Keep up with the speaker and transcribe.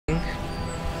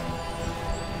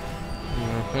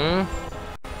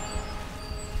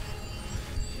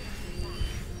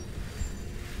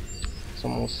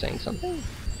Someone was saying something?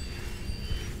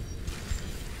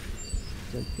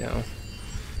 Don't know.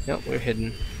 No, we're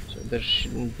hidden, so there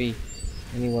shouldn't be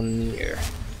anyone near.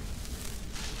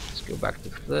 Let's go back to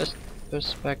first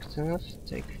perspective.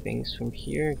 Take things from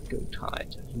here. Go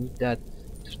tide. I need that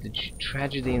to the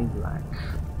tragedy in black.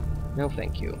 No,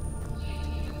 thank you.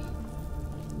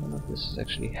 None of this is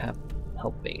actually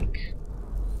helping.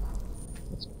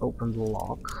 Let's open the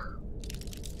lock.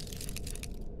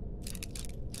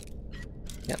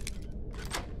 Yep,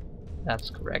 that's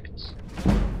correct.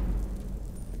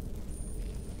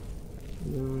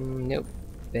 Nope.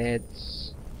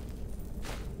 Beds.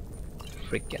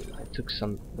 Frickin', I took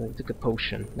a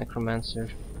potion. Necromancer.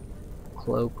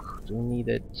 Cloak. Don't need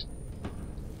it.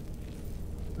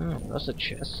 Oh, there's a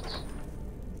chest.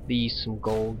 Some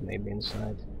gold maybe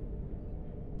inside.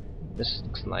 This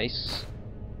looks nice.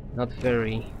 Not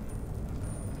very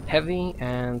heavy,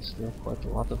 and still quite a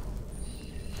lot of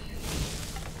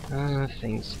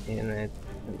things in it.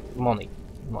 Money.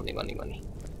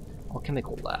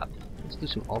 Alchemical lab. Let's do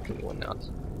some alchemy, why not?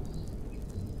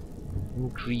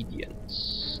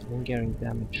 Ingredients. Lingering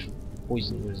damage,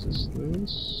 poison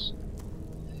resistance.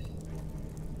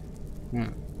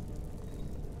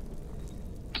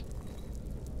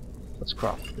 Let's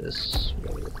craft this.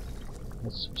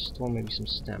 Let's store maybe some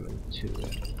stamina too.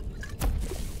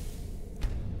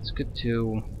 It's good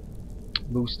to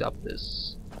boost up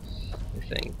this, I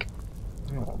think.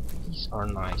 Oh, these are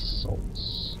nice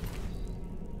salts.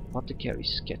 Apothecary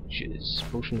sketches.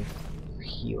 Potion of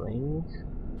healing.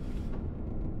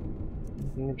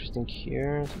 Anything interesting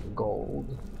here?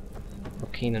 Gold.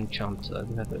 Arcane enchanter.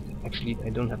 I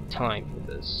don't have time for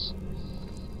this.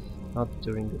 Not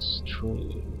during the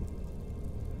stream.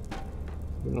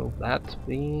 Remove that,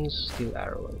 please. Steel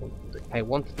arrow. I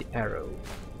want the arrow.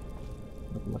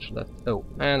 Not much left. Oh,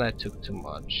 and I took too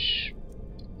much.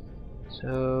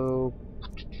 So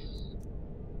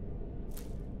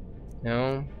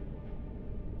no.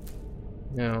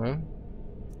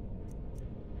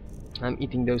 I'm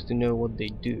eating those to know what they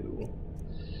do.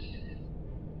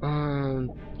 Can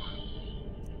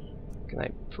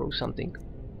I throw something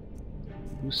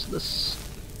useless?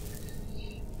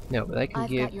 No, but I can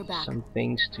give some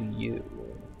things to you,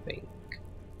 I think.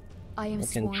 I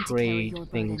can trade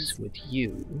things with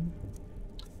you.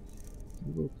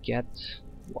 You will get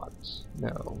what?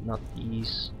 No, not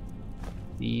these.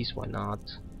 These, why not?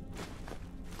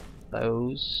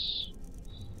 Those.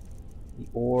 The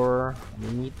ore.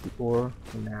 I need the ore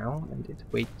for now, and it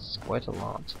weighs quite a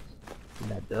lot.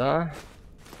 Leather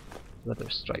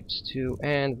stripes too,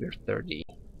 and we're 30.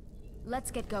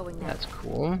 Let's get going now. That's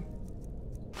cool.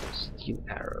 Steel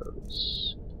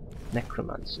arrows.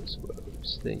 Necromancer's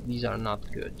robes. These are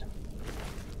not good.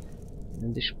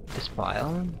 And this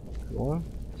pile. Cool.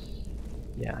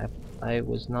 Yeah, I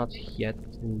was not yet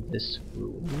in this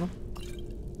room.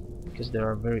 Because there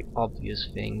are very obvious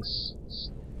things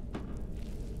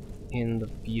in the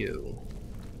view.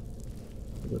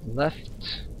 To the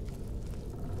left.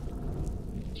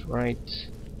 Right.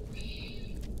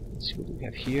 Let's see what we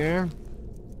have here.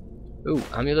 Oh,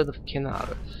 amulet of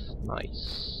Kenareth.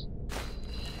 Nice.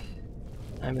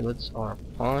 Amulets are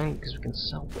fine because we can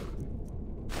sell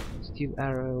them. Steel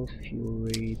arrow,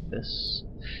 fury, this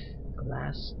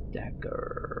glass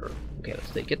dagger. Okay, let's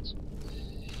take it.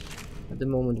 At the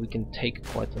moment we can take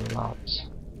quite a lot.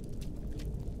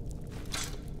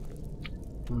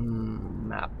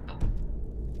 Map.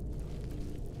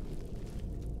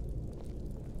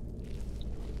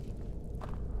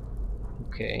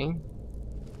 Okay,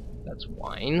 that's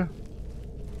wine.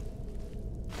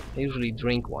 I usually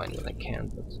drink wine when I can,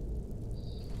 but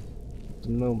at the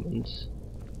moment,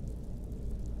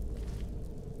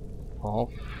 oh,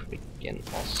 freaking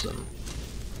awesome!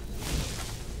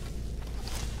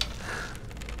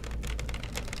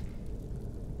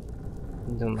 I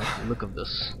don't like the look of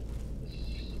this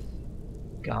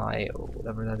guy or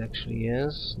whatever that actually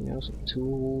is. You know, some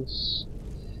tools.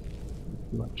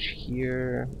 Much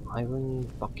here. Iron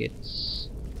buckets.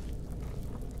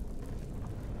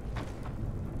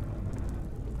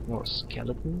 More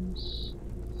skeletons.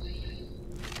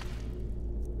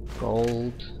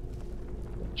 Gold.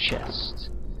 A chest.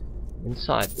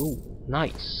 Inside. Ooh,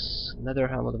 nice. Leather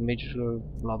helmet of major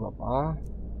blah blah blah.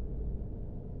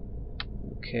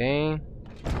 Okay.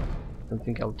 Don't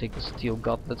think I'll take the steel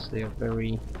gauntlets. They are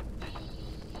very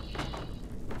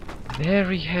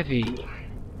heavy.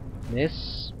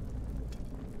 This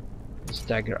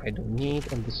dagger I don't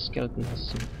need, and this skeleton has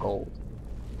some gold.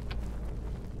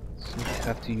 So I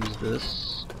have to use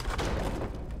this.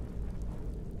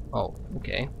 Oh,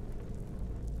 okay.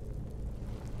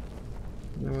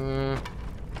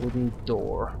 Wooden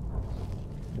door.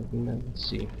 Let's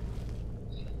see.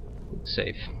 Quick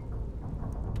save.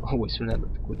 Always remember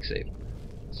the quick save.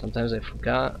 Sometimes I'm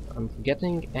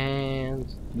forgetting, and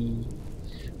the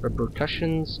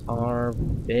repercussions are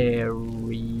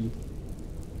very...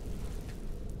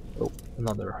 Oh,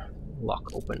 another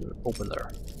lock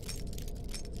opener.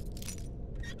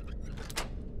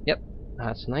 Yep,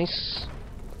 that's nice.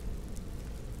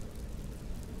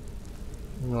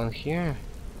 Anyone here?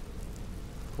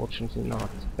 Fortunately not.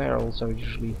 Barrels are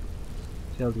usually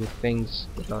filled with things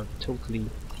that are totally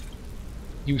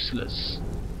useless.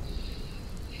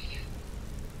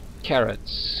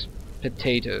 Carrots,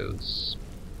 potatoes,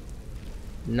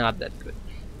 not that good.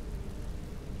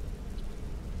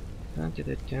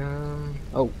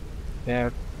 Oh,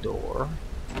 back door.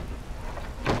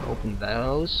 Open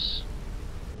those.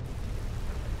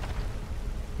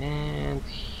 And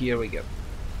here we go.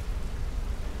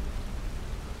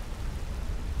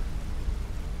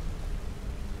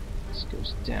 This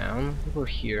goes down. Over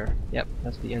here. Yep,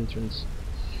 that's the entrance.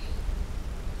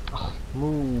 Oh,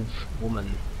 move,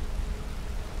 woman.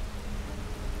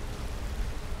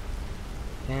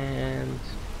 And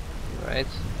right,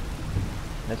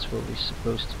 that's where we're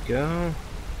supposed to go.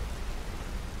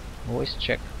 Always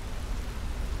check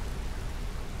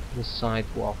the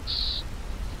sidewalks,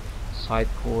 side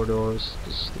corridors,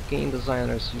 because the game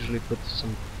designers usually put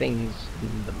some things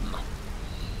in them.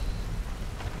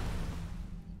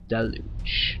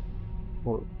 Deluge,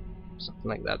 or something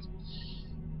like that.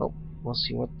 Oh, we'll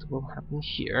see what will happen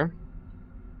here.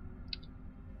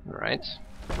 Alright,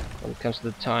 when it comes to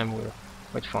the time, we're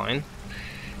quite fine.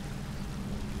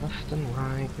 Left and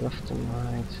right, left and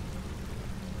right.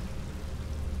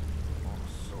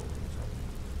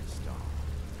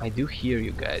 I do hear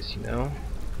you guys, you know.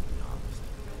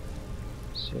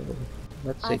 So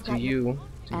let's say to you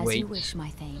to As wait. you wish, my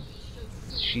thane.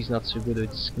 She's not so good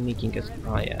at sneaking as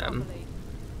I am.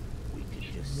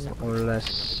 Or less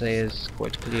says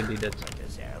quite clearly that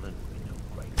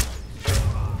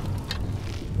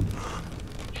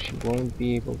she won't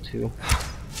be able to.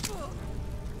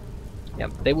 Yeah,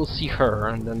 they will see her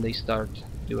and then they start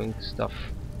doing stuff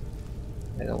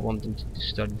I don't want them to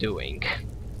start doing.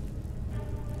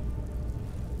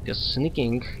 Because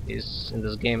sneaking is in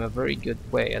this game a very good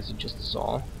way, as you just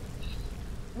saw.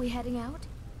 We heading out?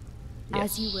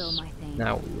 Yes. As you will, my thane.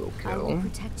 Now we will I go. will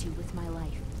protect you with my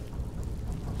life.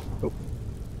 Oh,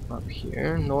 up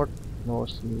here, north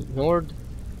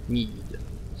mead.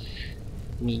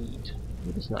 Mead.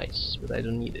 It is nice, but I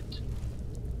don't need it.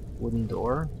 Wooden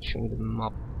door. Show me the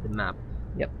map.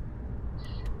 Yep.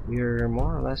 We're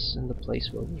more or less in the place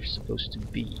where we're supposed to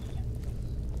be.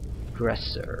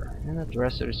 Dresser. And at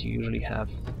dressers you usually have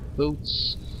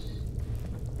boots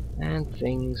and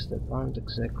things that aren't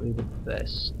exactly the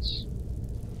best.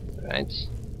 Right?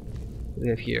 What do we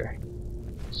have here?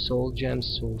 Soul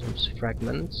gems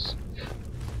fragments.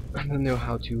 I don't know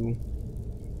how to...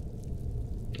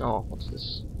 Oh, what's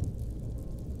this?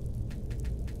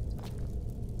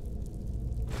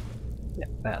 Yeah,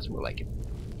 that's more like it.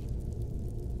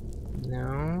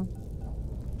 No.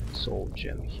 Soul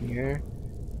gem here.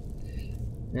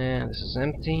 And this is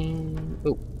empty.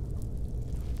 Oh.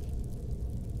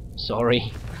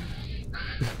 Sorry.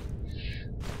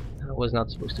 That was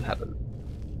not supposed to happen.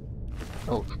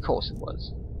 Oh, of course it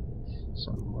was.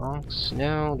 Some rocks.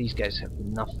 No, these guys have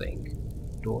nothing.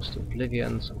 Doors to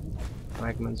oblivion, some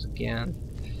fragments again.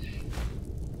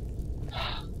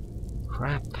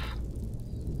 Crap.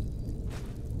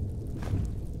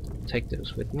 Take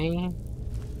those with me.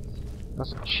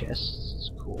 Lots of chests,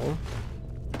 it's cool.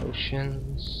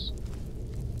 Potions.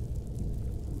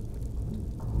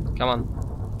 Come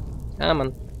on. Come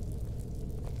on.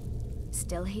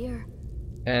 Still here.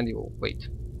 And you will wait.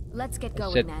 Let's get I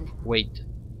going said then. wait.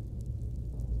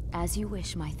 As you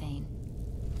wish, my thane.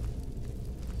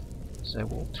 So I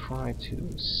will try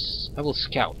to... I will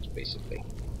scout, basically.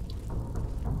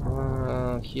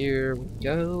 Here we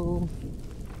go.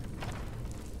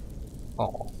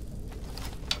 Oh.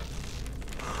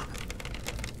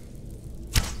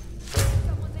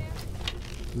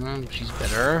 She's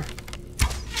better.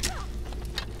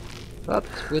 But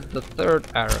with the third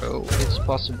arrow, it's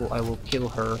possible I will kill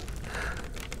her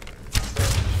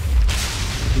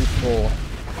before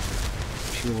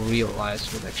she will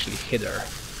realize what actually hit her.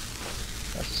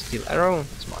 That's a steel arrow,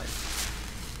 it's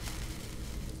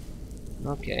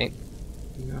mine. Okay,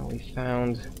 now we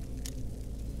found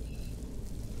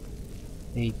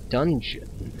a dungeon.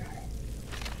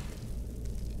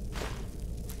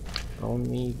 Follow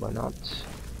me, why not?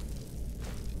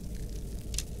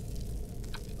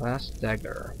 Glass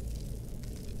dagger.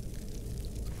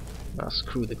 Now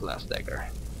screw the glass dagger.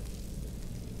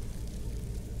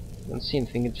 Don't see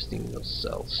anything interesting in those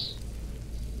cells.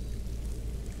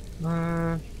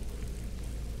 Nope,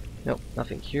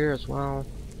 nothing here as well.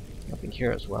 Nothing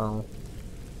here as well.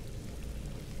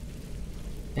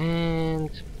 And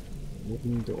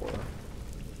wooden door.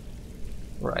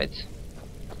 Right.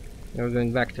 Now we're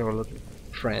going back to our little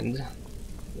friend.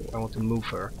 I want to move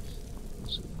her.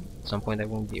 So at some point I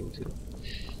won't be able to.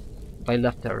 If I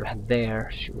left her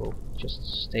there, she will just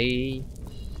stay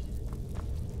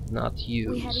not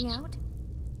used. We heading out?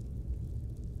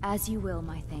 As you will,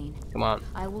 my Thane. Come on.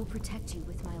 I will protect you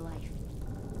with my life.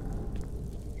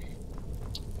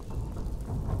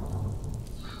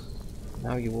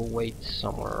 Now you will wait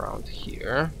somewhere around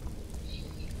here.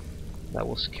 I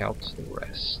will scout the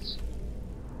rest.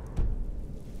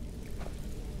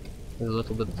 With a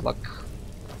little bit of luck.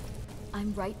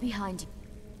 I'm right behind you.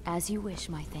 As you wish,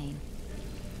 my Thane.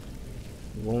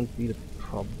 It won't be the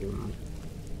problem.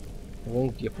 It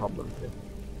won't be a problem here.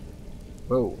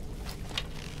 Whoa.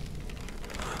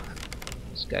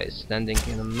 This guy is standing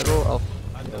in the middle of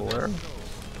nowhere.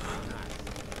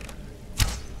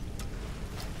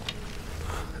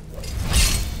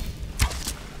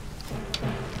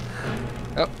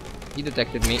 Oh, he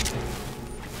detected me.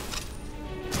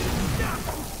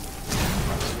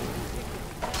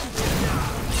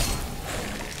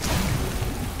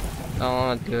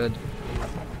 Oh, not good.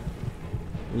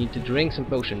 We need to drink some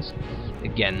potions.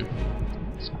 Again.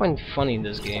 It's quite funny in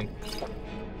this game.